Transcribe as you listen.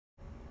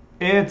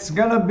It's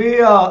gonna be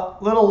a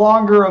little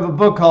longer of a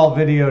book haul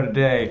video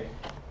today.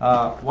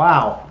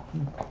 Wow,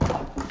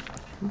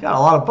 we got a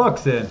lot of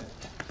books in.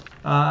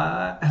 And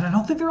I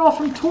don't think they're all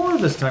from Tor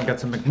this time. Got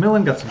some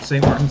Macmillan, got some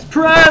St. Martin's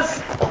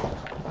Press.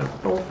 The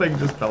whole thing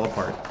just fell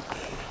apart.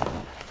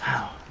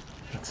 Wow,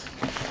 it's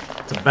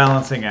a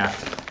balancing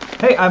act.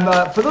 Hey,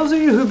 for those of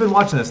you who've been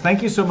watching this,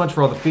 thank you so much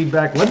for all the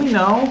feedback. Let me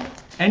know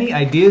any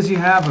ideas you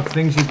have of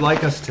things you'd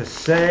like us to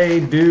say,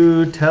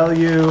 do, tell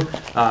you,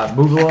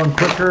 move along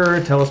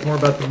quicker, tell us more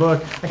about the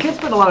book. I can't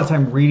spend a lot of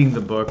time reading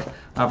the book.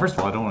 First of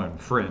all, I don't want to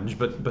infringe,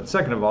 but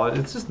second of all,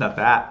 it's just not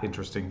that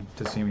interesting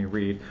to see me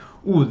read.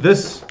 Ooh,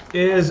 this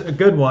is a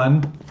good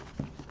one.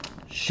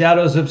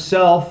 Shadows of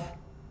Self,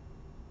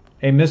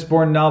 a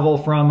Mistborn novel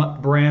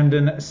from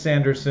Brandon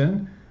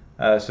Sanderson.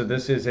 So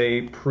this is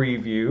a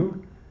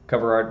preview.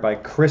 Cover art by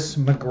Chris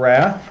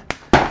McGrath.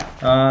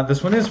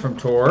 This one is from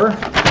Tor.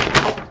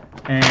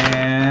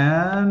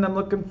 And I'm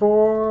looking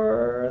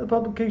for the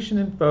publication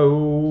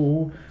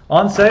info.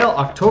 On sale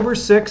October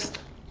 6th,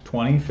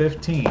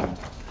 2015.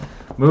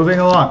 Moving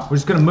along. We're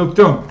just going to move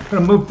through them. We're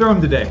going to move through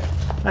them today.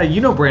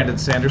 You know Brandon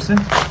Sanderson.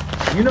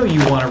 You know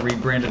you want to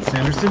read Brandon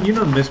Sanderson. You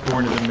know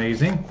Mistborn is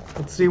amazing.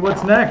 Let's see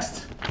what's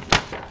next.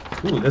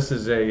 Ooh, this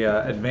is a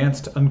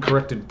Advanced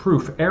Uncorrected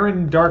Proof.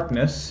 Aaron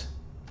Darkness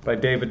by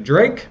David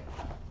Drake.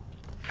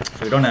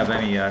 So we don't have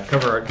any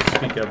cover art to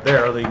speak of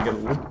there, although you can get a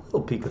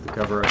little peek at the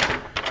cover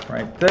art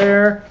right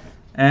there.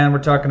 And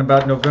we're talking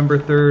about November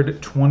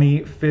 3rd,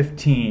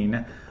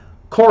 2015.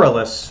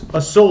 Corylus,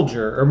 a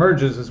soldier,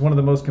 emerges as one of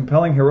the most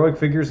compelling heroic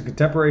figures in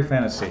contemporary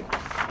fantasy.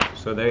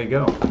 So there you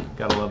go.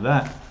 Gotta love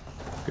that.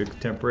 Good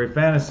contemporary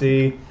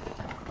fantasy.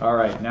 All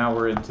right, now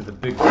we're into the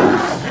big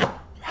ones.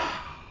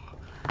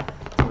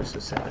 It's always so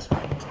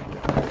satisfying.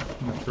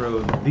 I'm gonna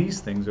throw these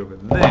things over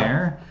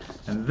there.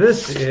 And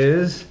this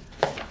is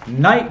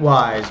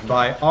Nightwise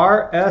by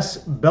R.S.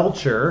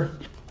 Belcher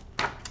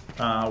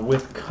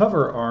with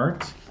cover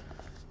art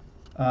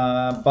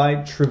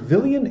by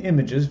Trevelyan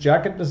Images,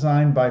 jacket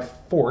design by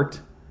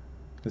Fort.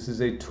 This is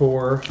a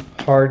Tor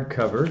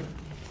hardcover.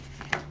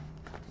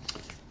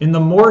 In the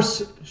more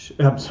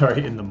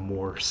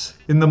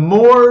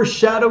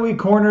shadowy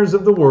corners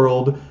of the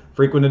world,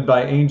 frequented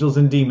by angels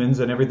and demons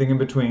and everything in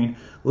between,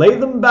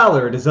 Latham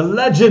Ballard is a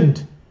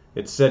legend.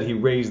 It's said he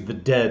raised the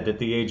dead at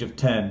the age of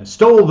 10,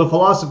 stole the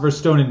Philosopher's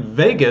Stone in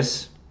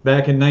Vegas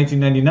back in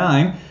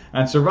 1999,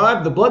 and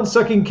survived the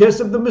blood-sucking kiss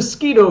of the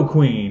Mosquito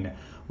Queen.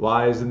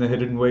 Wise in the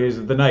hidden ways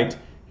of the night,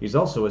 he's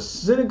also a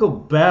cynical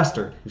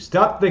bastard who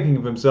stopped thinking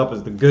of himself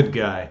as the good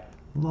guy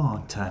a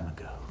long time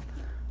ago.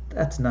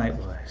 That's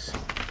Nightwise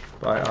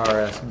by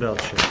R.S.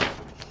 Belcher.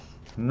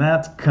 And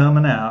that's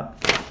coming out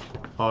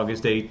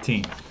August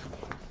 18th.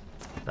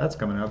 That's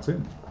coming out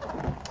soon.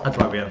 That's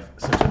why we have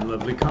such a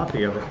lovely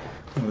copy of it.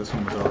 And this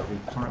one was already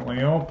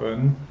currently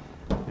open.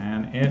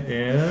 And it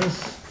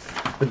is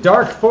The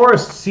Dark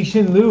Forest,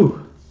 Cixin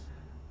Liu.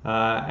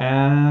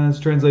 As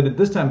translated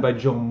this time by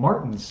Joe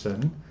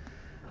Martinsen.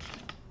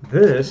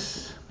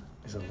 This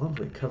is a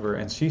lovely cover,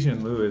 and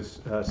Cixin Liu is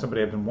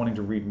somebody I've been wanting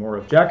to read more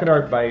of. Jacket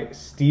art by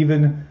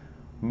Stephen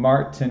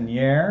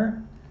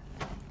Martiniere.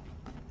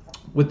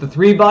 With The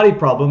Three-Body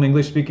Problem,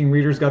 English-speaking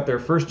readers got their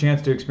first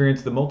chance to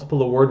experience the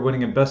multiple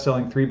award-winning and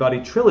best-selling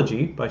Three-Body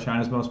Trilogy by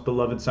China's most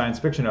beloved science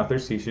fiction author,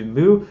 Cixin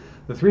Liu.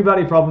 The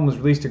Three-Body Problem was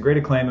released to great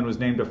acclaim and was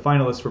named a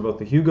finalist for both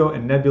the Hugo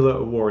and Nebula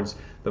Awards,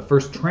 the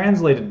first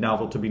translated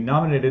novel to be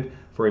nominated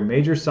for a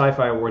major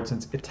sci-fi award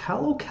since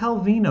Italo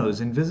Calvino's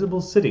Invisible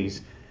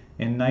Cities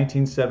in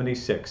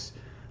 1976.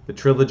 The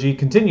trilogy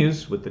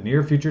continues with the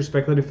near-future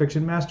speculative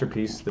fiction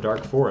masterpiece, The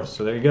Dark Forest.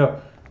 So there you go.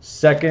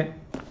 Second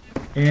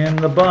in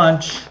the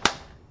bunch.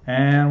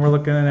 And we're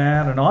looking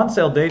at an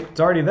on-sale date. It's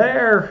already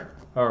there,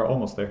 or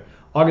almost there.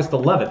 August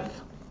 11th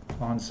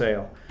on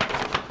sale.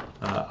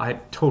 I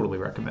totally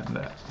recommend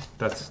that.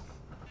 That's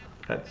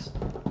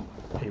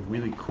a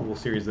really cool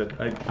series that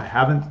I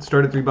haven't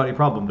started Three-Body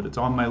Problem, but it's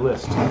on my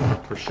list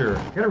for sure.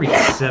 I've got to read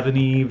Seven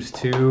Eves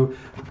too.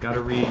 I've got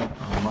to read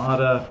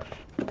Armada.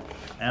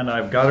 And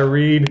I've got to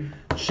read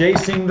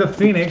Chasing the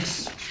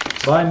Phoenix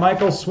by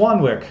Michael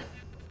Swanwick,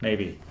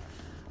 maybe.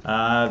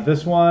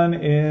 This one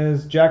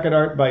is jacket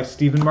art by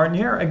Stephen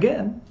Martiniere.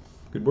 Again,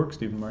 good work,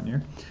 Stephen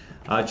Martiniere.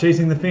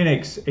 Chasing the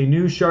Phoenix, a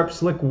new, sharp,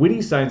 slick,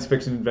 witty science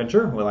fiction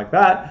adventure, we like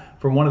that,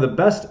 from one of the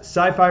best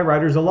sci-fi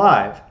writers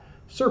alive.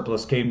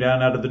 Surplus came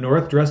down out of the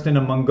north dressed in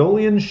a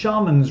Mongolian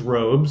shaman's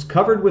robes,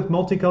 covered with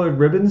multicolored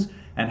ribbons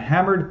and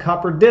hammered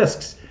copper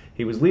discs.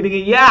 He was leading a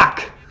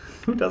yak.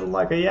 Who doesn't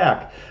like a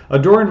yak?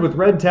 Adorned with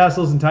red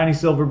tassels and tiny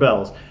silver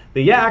bells.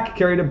 The yak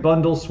carried a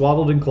bundle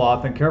swaddled in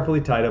cloth and carefully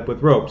tied up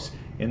with ropes.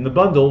 In the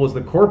bundle was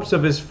the corpse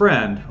of his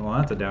friend, well,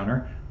 that's a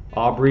downer,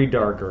 Aubrey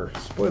Darker.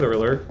 Spoiler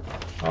alert,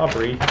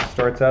 Aubrey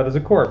starts out as a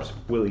corpse.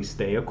 Will he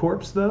stay a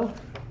corpse, though?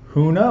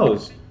 Who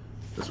knows?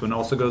 This one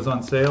also goes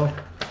on sale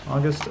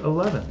August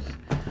 11th.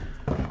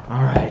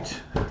 All right,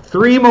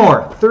 three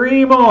more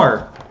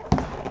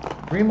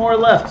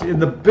left in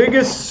the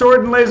biggest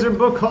Sword and Laser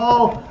book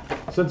haul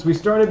since we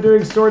started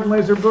doing Sword and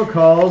Laser book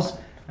hauls.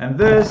 And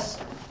this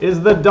is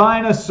The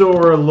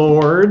Dinosaur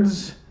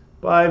Lords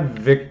by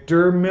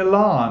Victor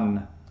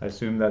Milán. I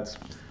assume that's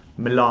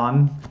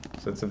Milán,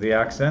 since of the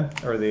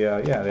accent, or the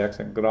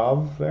accent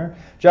grave there.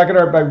 Jacket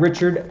art by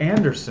Richard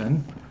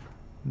Anderson.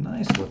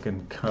 Nice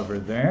looking cover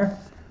there.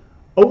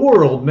 A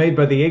world made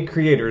by the 8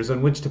 creators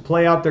on which to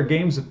play out their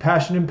games of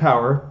passion and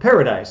power,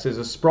 Paradise is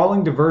a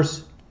sprawling,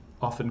 diverse,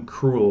 often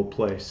cruel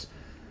place.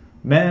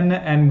 Men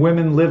and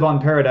women live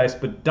on Paradise,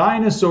 but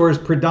dinosaurs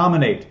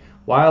predominate.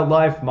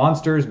 Wildlife,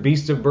 monsters,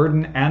 beasts of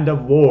burden and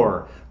of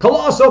war.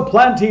 Colossal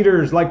plant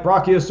eaters like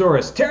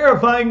Brachiosaurus,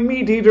 terrifying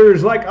meat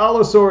eaters like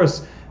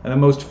Allosaurus, and the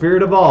most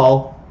feared of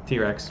all,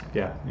 T-Rex,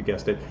 yeah, you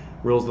guessed it,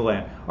 rules the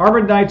land.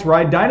 Armored knights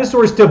ride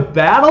dinosaurs to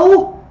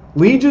battle?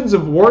 Legions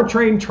of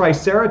war-trained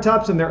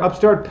triceratops and their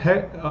upstart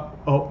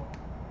Veronica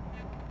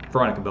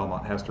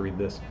Belmont has to read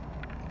this.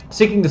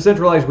 Seeking to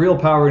centralize real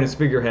power in his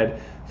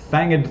figurehead,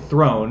 Fanged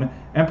Throne,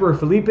 Emperor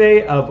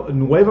Felipe of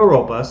Nueva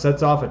Europa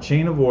sets off a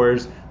chain of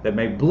wars that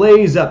may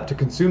blaze up to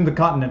consume the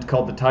continent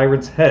called the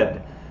Tyrant's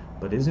Head.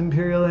 But is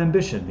imperial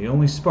ambition the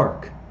only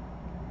spark?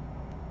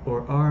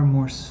 Or are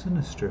more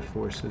sinister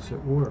forces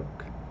at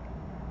work?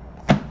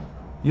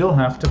 You'll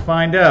have to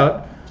find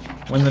out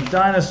when The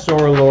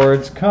Dinosaur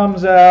Lords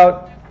comes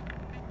out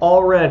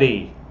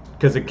already,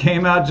 because it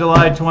came out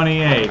July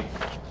 28th.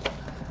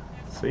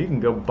 So you can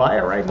go buy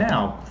it right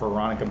now,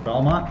 Veronica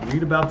Belmont.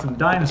 Read about some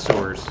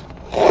dinosaurs.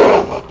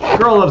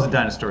 Girl loves a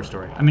dinosaur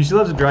story. I mean, she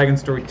loves a dragon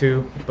story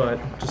too, but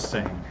just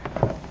saying.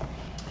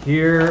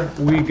 Here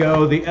we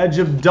go. The Edge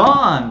of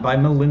Dawn by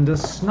Melinda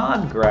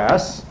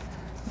Snodgrass.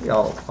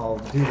 I'll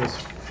do this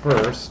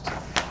first.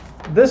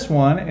 This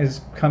one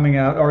is coming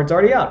out, or it's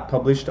already out,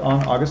 published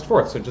on August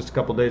 4th, so just a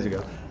couple days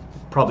ago.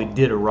 Probably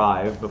did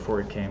arrive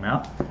before it came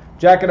out.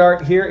 Jacket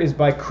art here is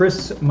by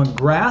Chris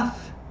McGrath.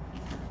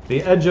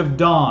 The Edge of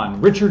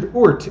Dawn. Richard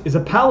Urt is a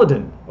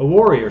paladin, a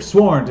warrior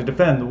sworn to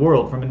defend the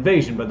world from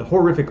invasion by the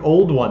horrific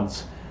Old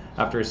Ones.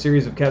 After a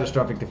series of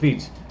catastrophic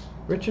defeats,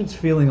 Richard's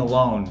feeling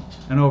alone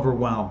and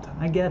overwhelmed.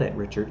 I get it,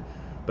 Richard.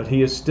 But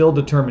he is still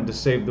determined to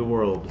save the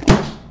world,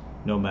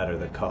 no matter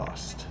the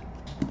cost.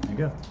 There you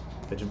go.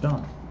 Edge of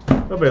Dawn.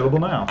 Available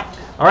now.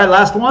 All right,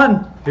 last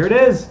one. Here it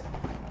is.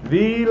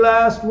 The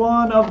last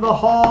one of the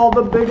haul,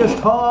 the biggest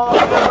haul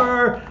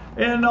ever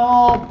in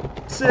all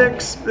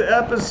 6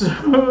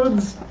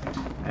 episodes.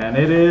 And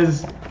it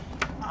is,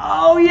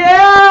 oh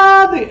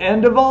yeah, The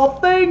End of All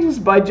Things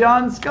by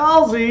John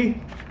Scalzi.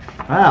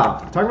 Wow,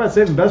 talk about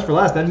saving best for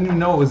last. I didn't even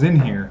know it was in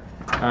here.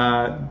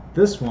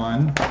 This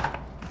one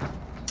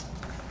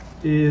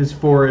is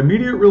for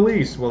immediate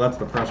release. Well, that's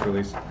the press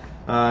release.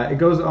 It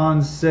goes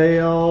on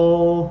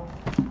sale.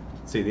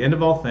 Let's see, The End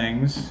of All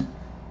Things.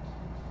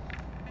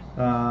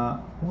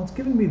 Well, it's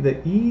giving me the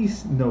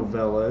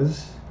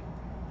e-novellas,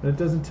 but it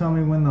doesn't tell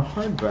me when the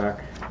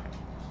hardback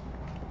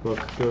book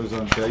goes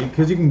on sale.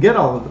 Because you can get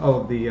all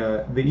of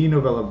the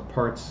e-novella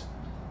parts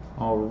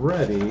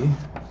already,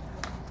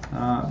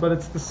 but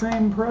it's the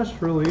same press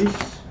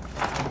release.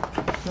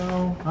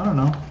 So I don't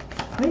know.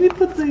 Maybe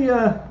put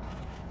the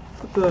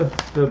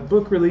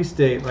book release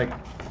date like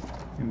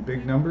in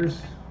big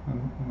numbers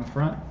on the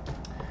front.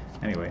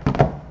 Anyway,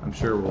 I'm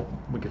sure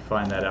we could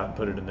find that out and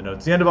put it in the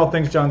notes. The End of All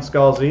Things, John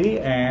Scalzi,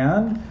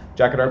 and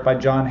jacket art by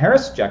John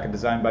Harris, jacket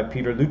design by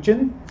Peter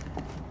Luchin.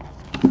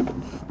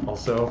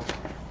 Also,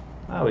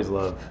 I always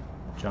love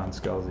John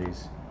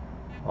Scalzi's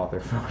author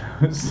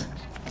photos.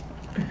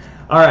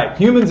 All right,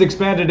 humans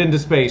expanded into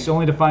space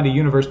only to find a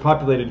universe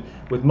populated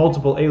with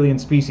multiple alien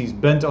species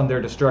bent on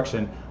their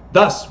destruction.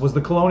 Thus was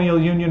the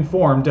Colonial Union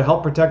formed to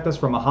help protect us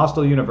from a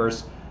hostile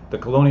universe. The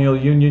Colonial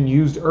Union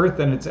used Earth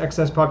and its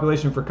excess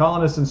population for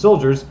colonists and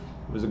soldiers.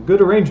 It was a good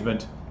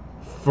arrangement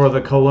for the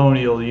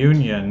Colonial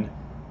Union.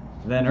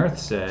 Then Earth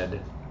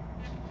said,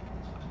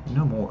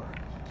 no more.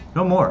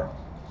 No more.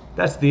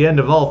 That's the end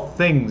of all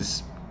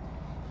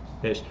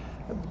things-ish.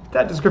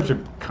 That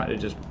description kind of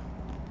just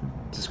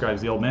describes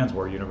the Old Man's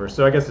War universe,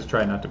 so I guess it's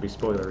trying not to be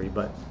spoilery,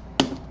 but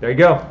there you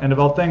go. End of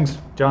All Things,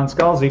 John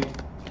Scalzi.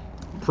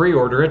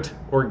 Pre-order it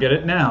or get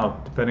it now,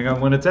 depending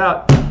on when it's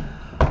out.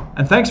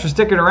 And thanks for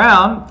sticking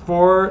around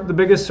for the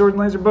biggest Sword and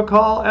Laser book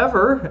haul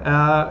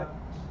ever.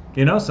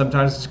 You know,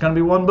 sometimes it's going to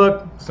be one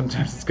book.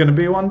 Sometimes it's going to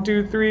be 1,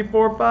 2, 3,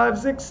 4, 5,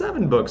 6,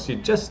 7 books. You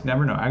just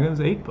never know. I guess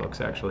 8 books,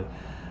 actually.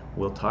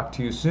 We'll talk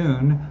to you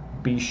soon.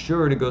 Be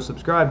sure to go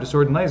subscribe to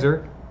Sword and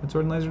Laser at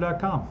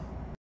swordandlaser.com.